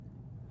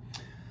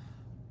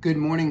Good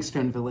morning,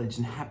 Stone Village,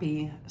 and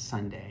happy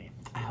Sunday.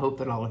 I hope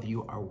that all of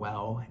you are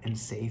well and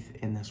safe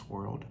in this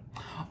world.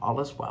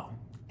 All is well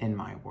in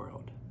my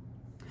world.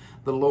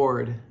 The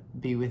Lord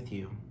be with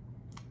you,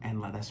 and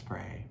let us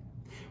pray.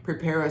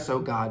 Prepare us, O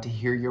God, to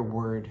hear your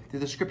word through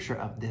the scripture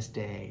of this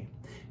day.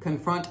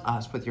 Confront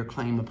us with your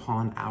claim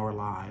upon our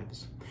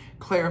lives.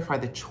 Clarify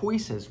the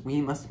choices we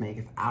must make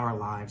if our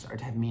lives are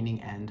to have meaning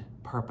and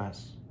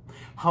purpose.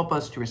 Help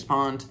us to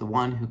respond to the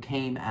one who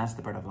came as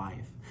the bread of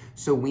life,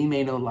 so we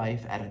may know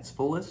life at its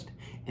fullest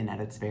and at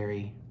its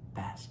very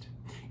best.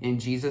 In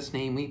Jesus'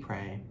 name we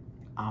pray,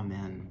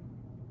 amen.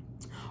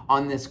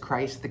 On this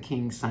Christ the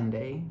King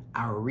Sunday,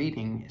 our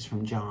reading is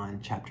from John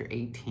chapter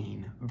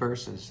 18,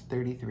 verses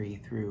 33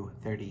 through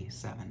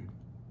 37.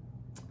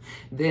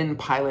 Then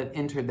Pilate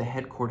entered the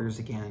headquarters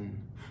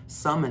again,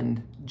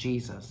 summoned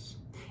Jesus,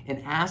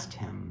 and asked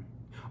him,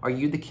 "Are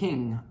you the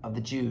king of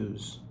the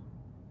Jews?"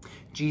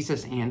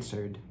 Jesus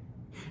answered,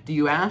 "Do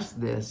you ask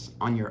this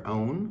on your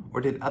own,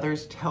 or did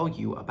others tell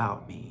you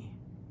about me?"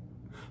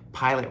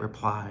 Pilate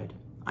replied,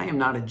 "I am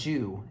not a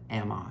Jew,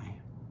 am I?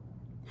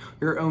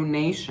 Your own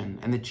nation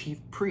and the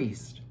chief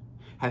priest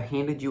have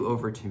handed you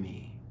over to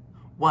me.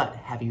 What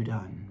have you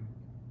done?"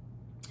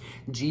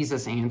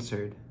 Jesus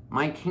answered,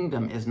 "My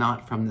kingdom is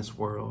not from this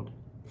world.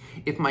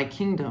 If my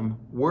kingdom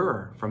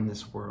were from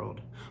this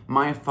world,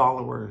 my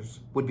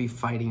followers would be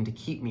fighting to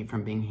keep me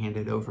from being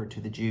handed over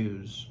to the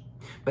Jews.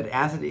 But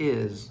as it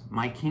is,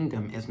 my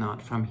kingdom is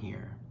not from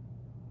here."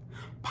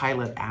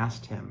 Pilate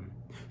asked him,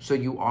 "So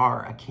you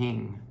are a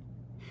king?"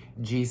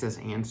 Jesus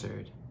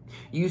answered,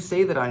 "You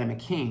say that I am a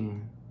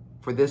king.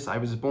 For this I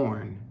was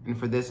born, and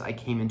for this I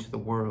came into the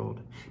world,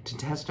 to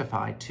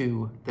testify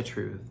to the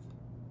truth.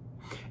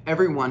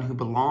 Everyone who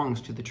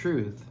belongs to the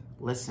truth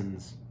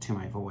listens to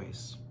my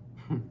voice."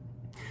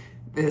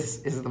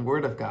 This is the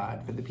word of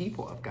God for the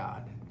people of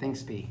God.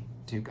 Thanks be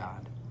to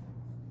God.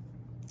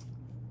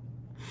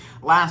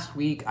 Last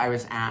week, I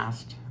was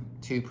asked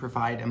to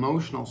provide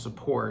emotional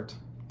support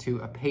to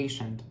a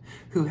patient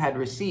who had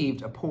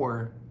received a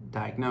poor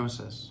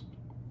diagnosis.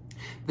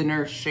 The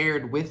nurse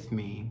shared with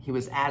me he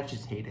was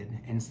agitated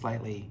and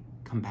slightly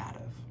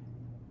combative.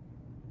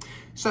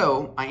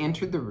 So I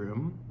entered the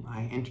room,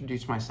 I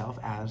introduced myself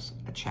as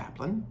a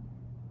chaplain,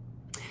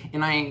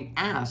 and I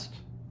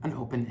asked an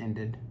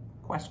open-ended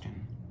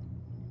question.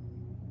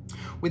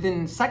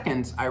 Within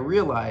seconds, I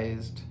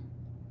realized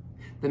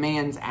the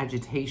man's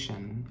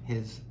agitation,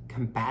 his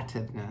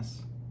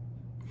combativeness,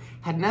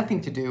 had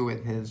nothing to do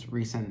with his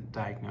recent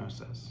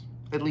diagnosis,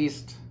 at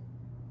least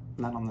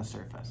not on the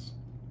surface.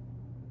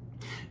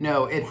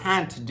 No, it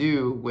had to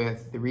do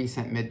with the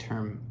recent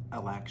midterm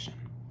election.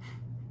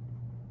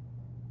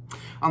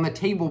 On the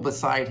table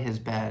beside his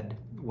bed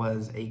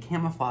was a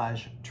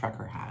camouflage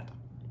trucker hat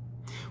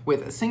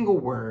with a single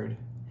word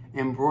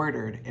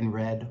embroidered in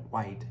red,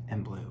 white,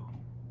 and blue: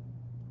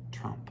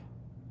 Trump.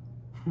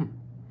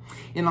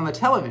 And on the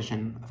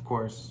television, of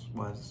course,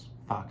 was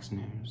Fox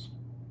News.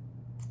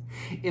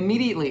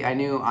 Immediately, I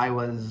knew I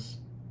was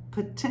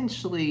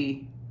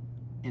potentially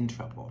in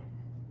trouble.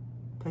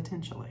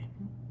 Potentially.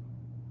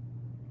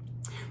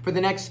 For the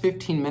next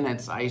 15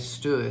 minutes, I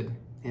stood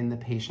in the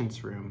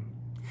patient's room,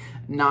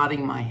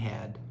 nodding my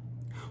head,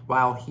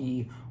 while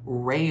he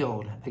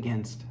railed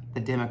against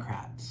the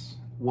Democrats,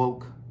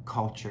 woke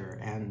culture,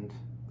 and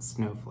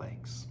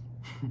snowflakes.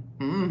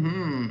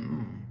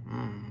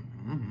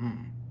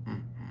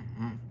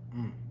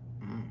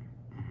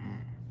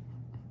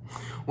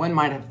 One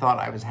might have thought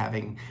I was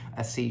having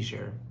a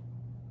seizure.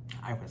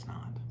 I was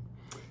not.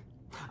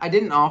 I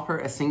didn't offer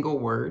a single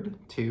word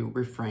to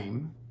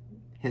reframe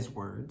his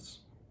words,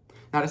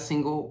 not a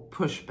single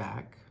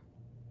pushback.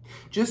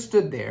 Just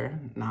stood there,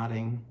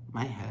 nodding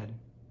my head,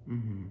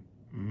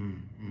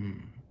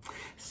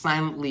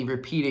 silently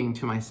repeating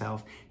to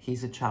myself,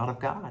 "He's a child of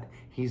God.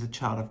 He's a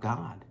child of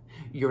God.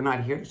 You're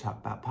not here to talk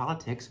about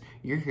politics.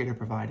 You're here to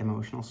provide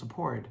emotional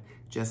support.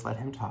 Just let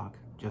him talk.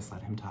 Just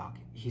let him talk.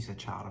 He's a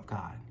child of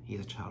God.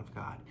 He's a child of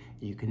God.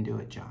 You can do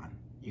it, John.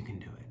 You can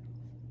do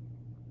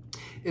it."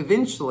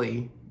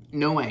 Eventually,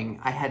 knowing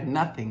I had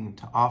nothing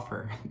to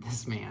offer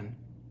this man,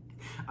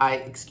 I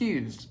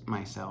excused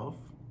myself,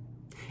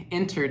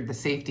 entered the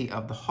safety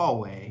of the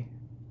hallway,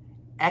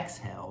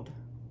 exhaled,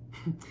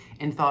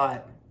 and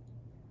thought,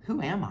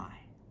 who am I?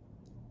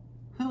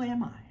 Who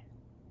am I?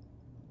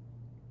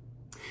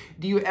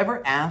 Do you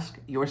ever ask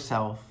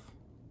yourself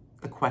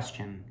the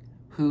question,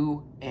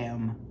 who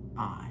am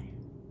I?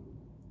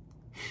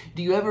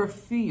 Do you ever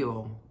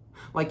feel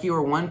like you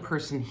are one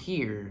person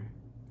here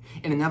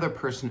and another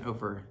person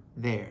over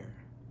there?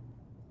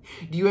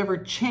 Do you ever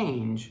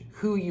change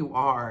who you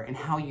are and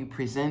how you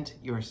present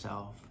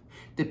yourself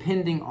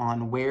depending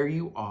on where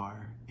you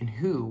are and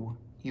who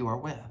you are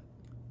with?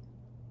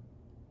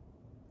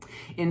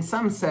 In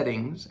some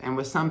settings and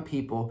with some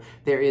people,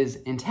 there is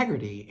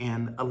integrity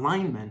and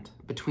alignment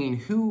between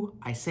who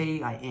I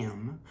say I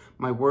am,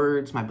 my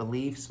words, my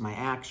beliefs, my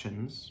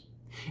actions,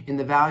 and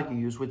the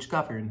values which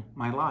govern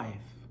my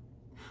life.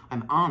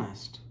 I'm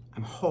honest,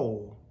 I'm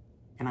whole,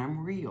 and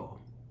I'm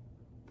real.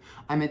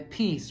 I'm at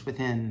peace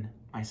within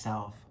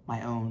myself,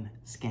 my own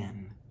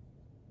skin.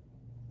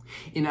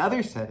 In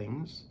other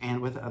settings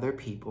and with other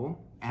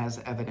people, as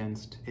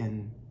evidenced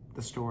in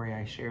the story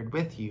I shared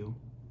with you,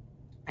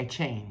 I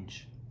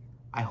change,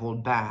 I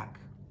hold back,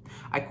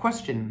 I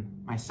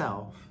question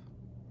myself.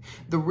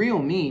 The real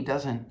me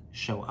doesn't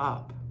show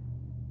up.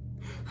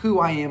 Who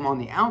I am on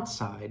the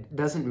outside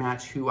doesn't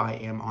match who I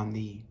am on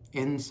the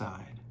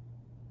inside.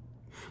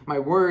 My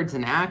words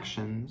and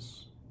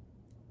actions,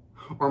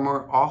 or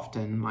more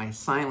often my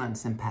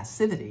silence and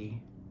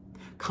passivity,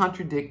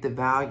 contradict the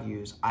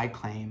values I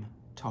claim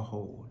to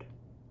hold.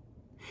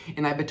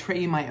 And I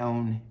betray my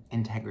own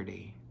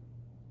integrity.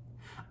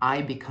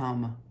 I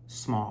become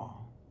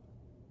small.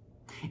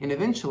 And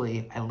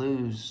eventually I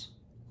lose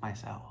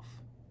myself.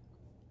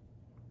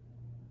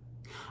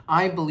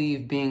 I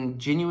believe being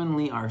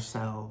genuinely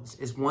ourselves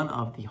is one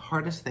of the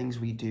hardest things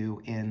we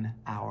do in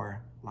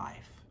our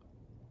life.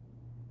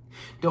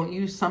 Don't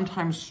you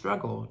sometimes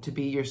struggle to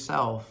be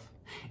yourself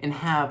and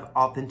have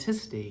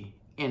authenticity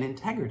and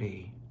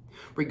integrity,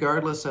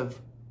 regardless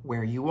of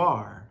where you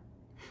are,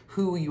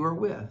 who you are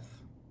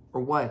with,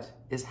 or what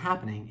is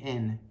happening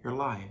in your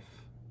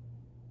life?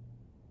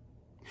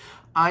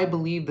 I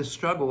believe the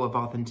struggle of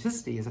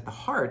authenticity is at the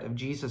heart of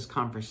Jesus'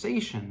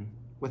 conversation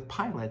with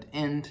Pilate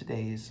in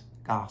today's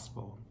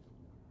gospel.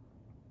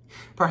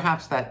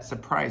 Perhaps that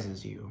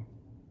surprises you.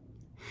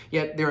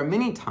 Yet there are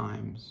many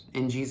times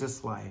in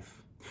Jesus'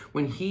 life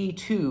when he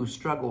too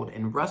struggled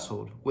and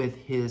wrestled with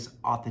his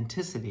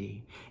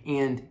authenticity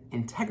and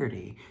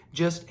integrity,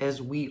 just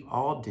as we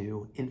all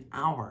do in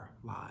our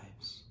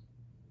lives.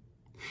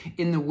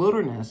 In the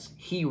wilderness,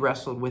 he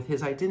wrestled with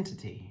his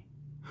identity,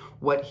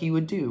 what he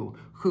would do,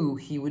 who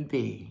he would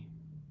be.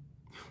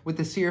 With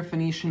the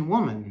Syrophoenician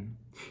woman,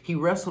 he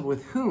wrestled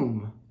with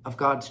whom of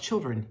God's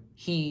children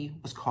he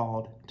was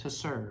called to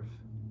serve.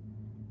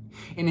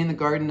 And in the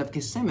Garden of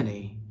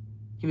Gethsemane,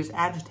 he was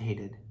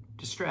agitated,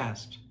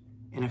 distressed,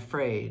 and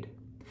afraid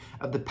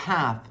of the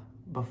path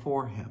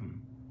before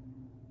him.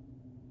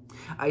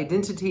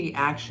 Identity,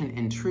 action,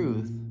 and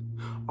truth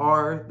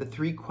are the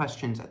three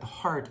questions at the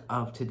heart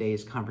of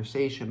today's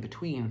conversation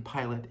between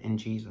Pilate and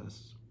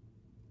Jesus.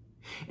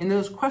 And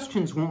those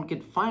questions won't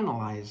get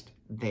finalized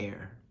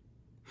there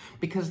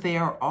because they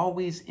are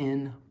always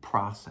in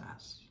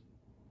process.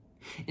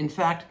 In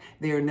fact,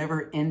 they are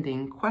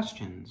never-ending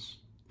questions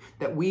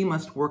that we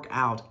must work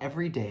out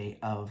every day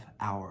of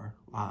our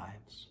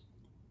lives.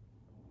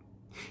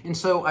 And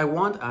so I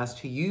want us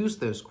to use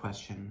those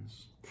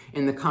questions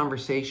in the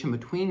conversation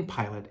between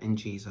Pilate and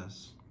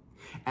Jesus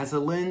as a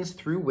lens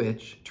through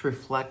which to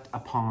reflect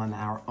upon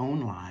our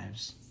own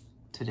lives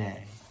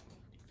today.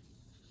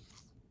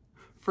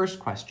 First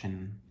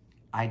question,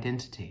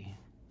 identity.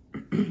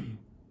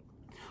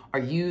 Are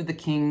you the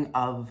king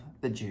of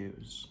the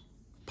Jews?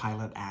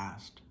 Pilate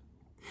asked.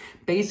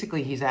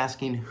 Basically, he's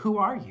asking, who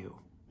are you?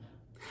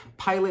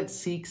 Pilate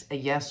seeks a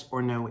yes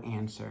or no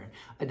answer,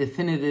 a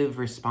definitive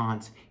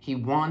response. He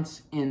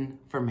wants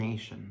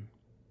information.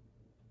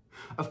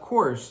 Of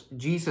course,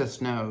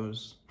 Jesus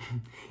knows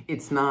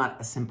it's not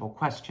a simple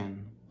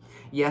question.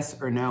 Yes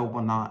or no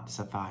will not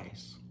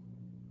suffice.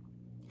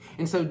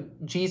 And so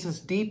Jesus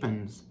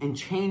deepens and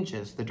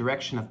changes the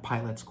direction of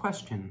Pilate's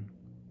question.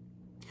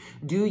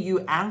 Do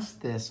you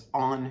ask this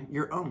on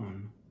your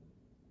own?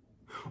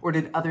 Or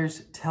did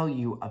others tell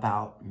you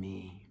about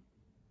me?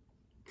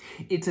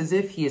 It's as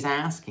if he is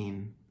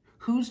asking,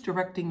 who's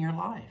directing your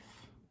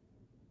life?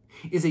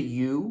 Is it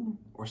you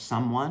or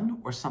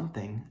someone or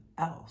something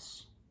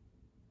else?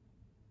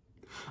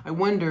 I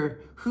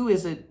wonder, who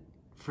is it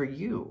for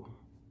you?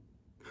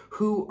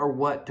 Who or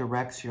what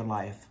directs your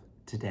life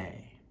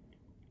today?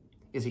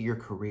 Is it your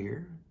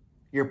career,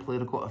 your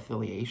political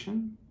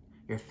affiliation,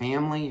 your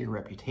family, your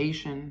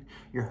reputation,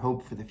 your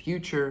hope for the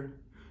future,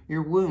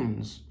 your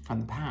wounds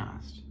from the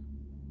past?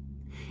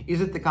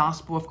 Is it the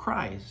gospel of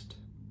Christ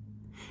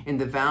and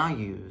the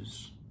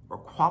values or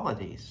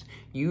qualities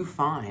you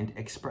find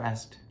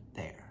expressed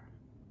there?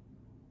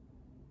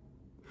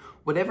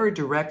 Whatever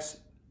directs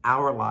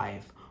our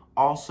life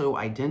also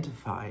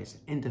identifies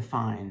and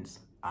defines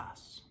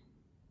us.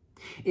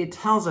 It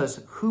tells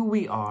us who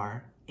we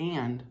are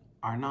and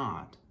are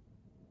not.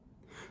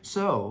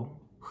 So,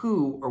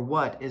 who or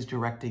what is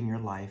directing your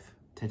life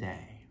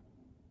today?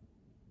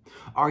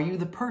 Are you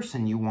the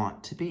person you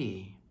want to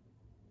be?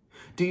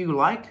 Do you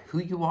like who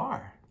you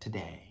are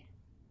today?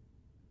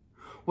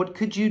 What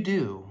could you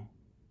do,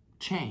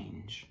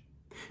 change,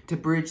 to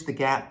bridge the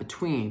gap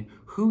between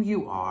who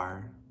you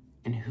are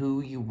and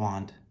who you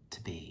want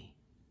to be?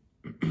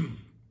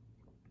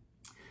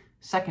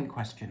 Second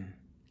question,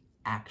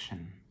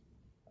 action.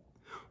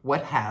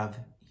 What have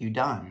you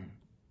done?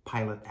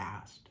 Pilate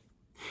asked.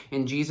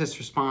 And Jesus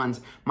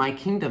responds, my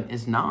kingdom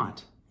is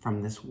not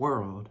from this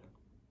world.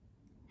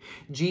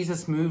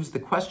 Jesus moves the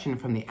question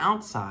from the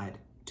outside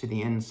to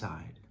the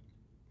inside.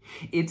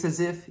 It's as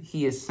if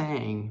he is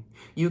saying,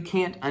 you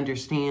can't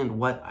understand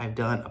what I've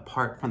done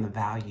apart from the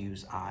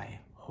values I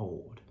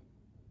hold.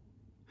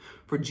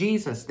 For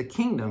Jesus, the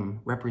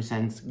kingdom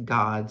represents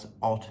God's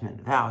ultimate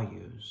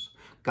values,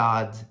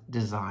 God's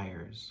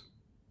desires,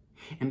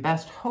 and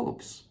best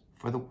hopes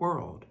for the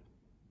world.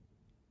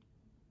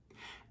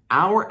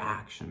 Our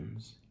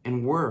actions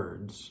and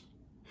words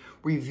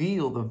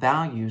reveal the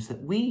values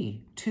that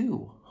we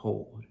too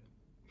hold.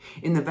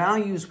 And the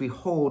values we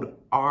hold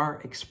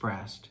are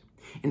expressed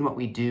in what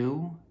we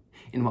do,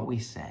 in what we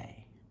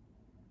say.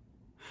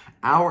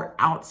 Our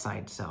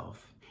outside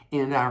self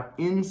and our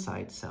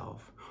inside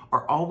self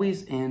are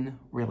always in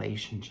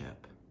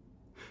relationship,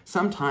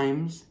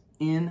 sometimes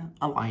in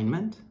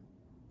alignment,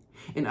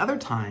 and other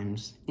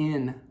times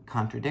in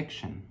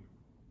contradiction.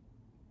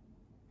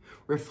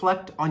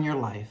 Reflect on your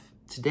life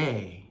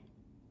today.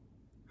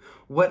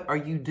 What are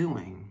you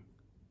doing,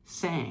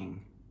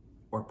 saying,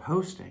 or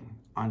posting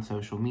on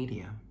social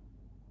media?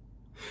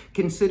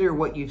 Consider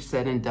what you've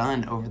said and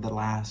done over the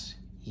last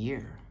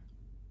year.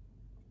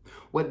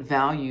 What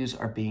values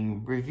are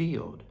being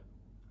revealed,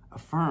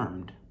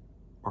 affirmed,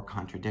 or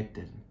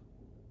contradicted?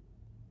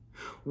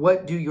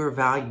 What do your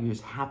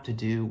values have to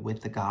do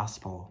with the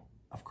gospel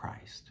of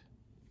Christ?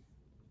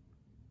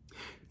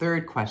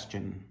 Third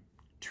question,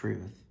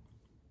 truth.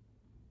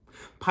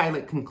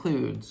 Pilate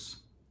concludes,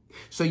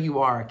 "So you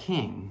are a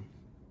king,"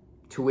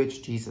 to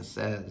which Jesus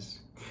says,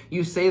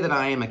 "You say that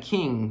I am a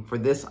king, for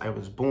this I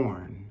was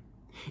born,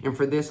 and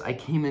for this I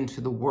came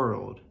into the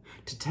world,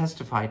 to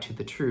testify to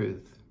the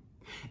truth.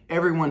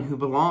 Everyone who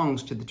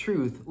belongs to the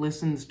truth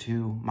listens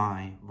to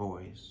my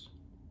voice."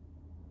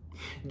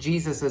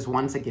 Jesus is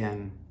once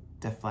again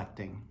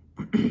deflecting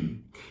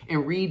and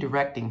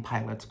redirecting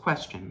Pilate's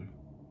question.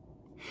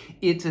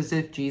 It's as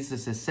if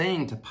Jesus is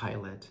saying to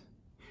Pilate,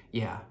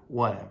 "Yeah,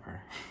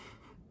 whatever.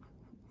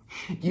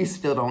 You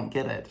still don't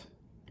get it."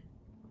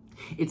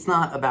 It's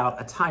not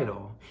about a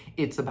title,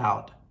 it's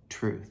about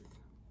truth.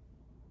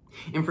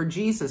 And for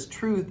Jesus,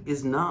 truth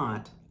is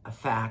not a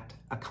fact,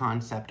 a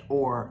concept,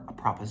 or a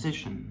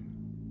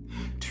proposition.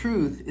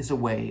 Truth is a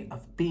way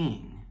of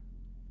being.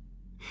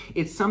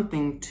 It's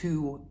something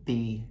to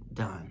be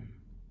done,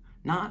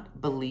 not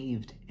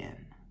believed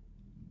in.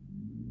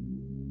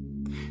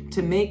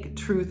 To make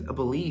truth a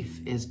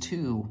belief is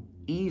too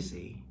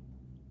easy,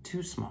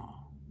 too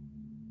small.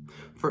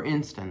 For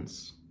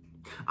instance,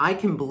 I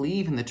can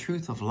believe in the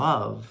truth of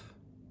love,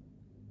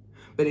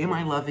 but am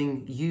I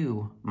loving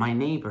you, my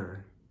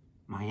neighbor,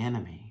 my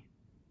enemy?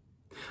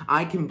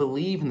 I can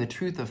believe in the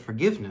truth of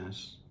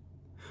forgiveness,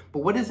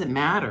 but what does it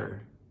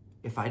matter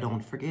if I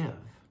don't forgive?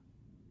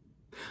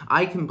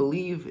 I can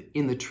believe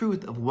in the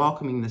truth of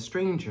welcoming the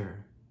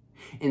stranger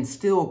and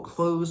still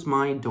close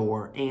my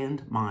door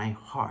and my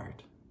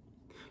heart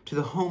to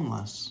the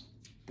homeless,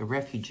 the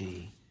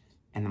refugee,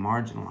 and the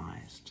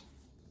marginalized.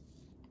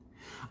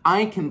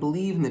 I can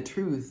believe in the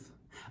truth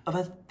of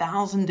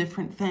 1,000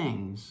 different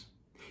things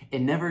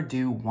and never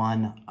do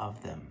one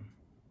of them.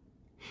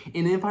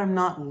 And if I'm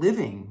not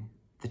living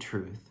the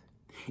truth,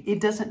 it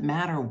doesn't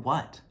matter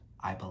what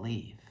I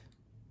believe.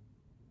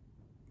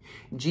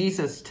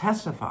 Jesus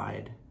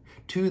testified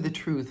to the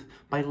truth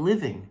by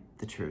living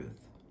the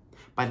truth,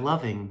 by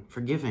loving,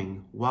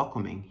 forgiving,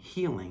 welcoming,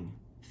 healing,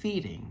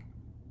 feeding.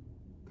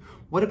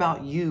 What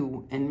about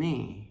you and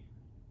me?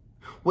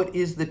 What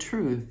is the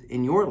truth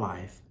in your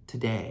life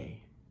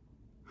today?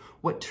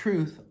 What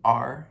truth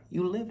are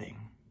you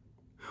living?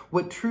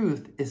 What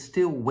truth is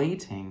still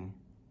waiting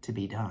to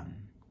be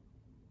done?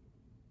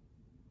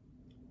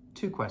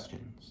 2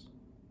 questions.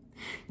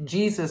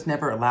 Jesus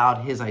never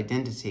allowed his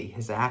identity,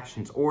 his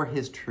actions, or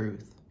his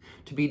truth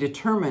to be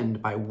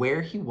determined by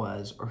where he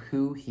was or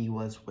who he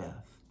was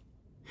with.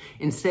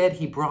 Instead,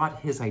 he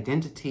brought his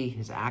identity,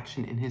 his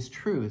action, and his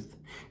truth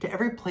to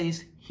every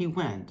place he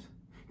went,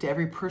 to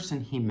every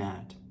person he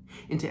met,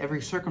 and to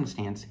every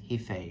circumstance he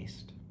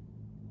faced.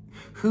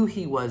 Who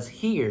he was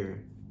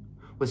here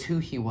was who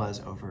he was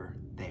over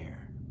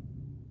there.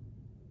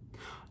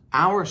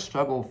 Our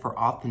struggle for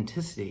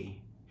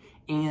authenticity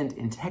and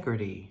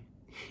integrity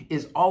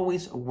is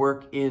always a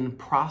work in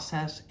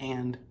process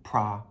and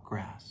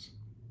progress.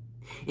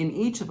 In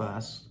each of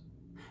us,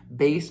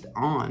 based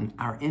on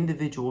our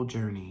individual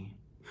journey,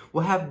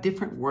 will have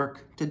different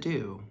work to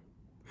do.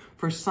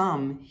 For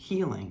some,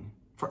 healing.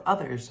 For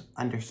others,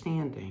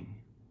 understanding.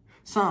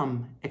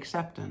 Some,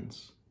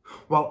 acceptance.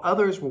 While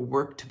others will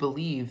work to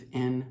believe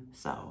in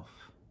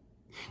self.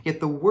 Yet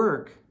the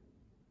work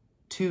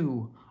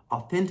to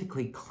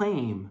authentically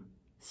claim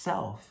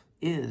self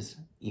is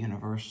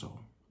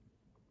universal.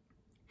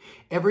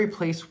 Every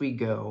place we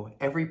go,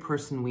 every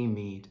person we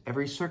meet,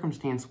 every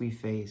circumstance we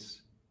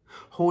face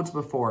holds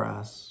before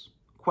us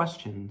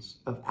questions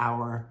of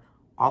our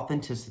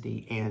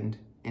authenticity and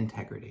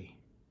integrity.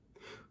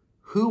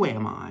 Who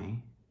am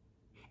I?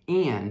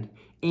 And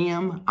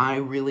am I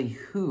really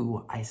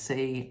who I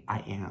say I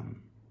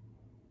am?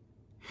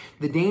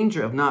 The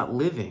danger of not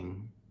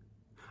living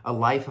a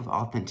life of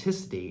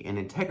authenticity and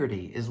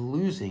integrity is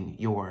losing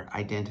your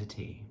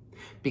identity,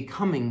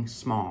 becoming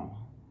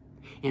small,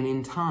 and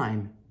in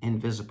time,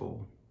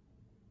 invisible.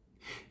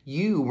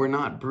 You were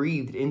not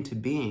breathed into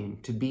being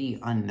to be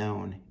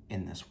unknown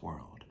in this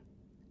world.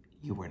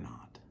 You were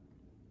not.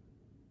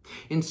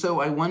 And so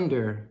I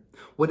wonder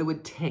what it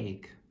would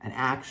take, an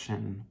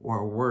action or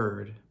a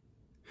word,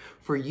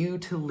 for you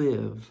to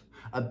live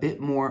a bit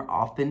more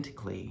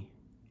authentically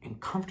and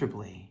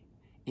comfortably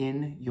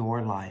in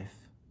your life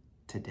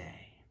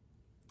today.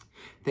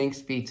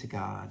 Thanks be to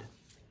God.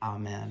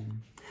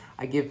 Amen.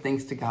 I give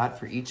thanks to God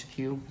for each of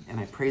you, and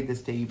I pray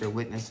this day you bear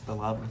witness to the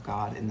love of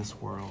God in this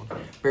world.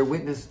 Bear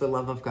witness to the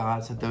love of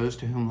God so those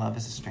to whom love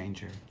is a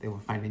stranger, they will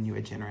find in you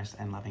a generous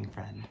and loving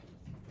friend.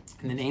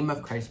 In the name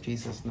of Christ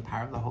Jesus and the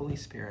power of the Holy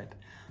Spirit,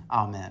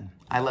 amen.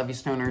 I love you,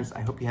 stoners.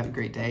 I hope you have a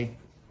great day,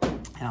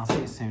 and I'll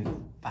see you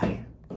soon. Bye.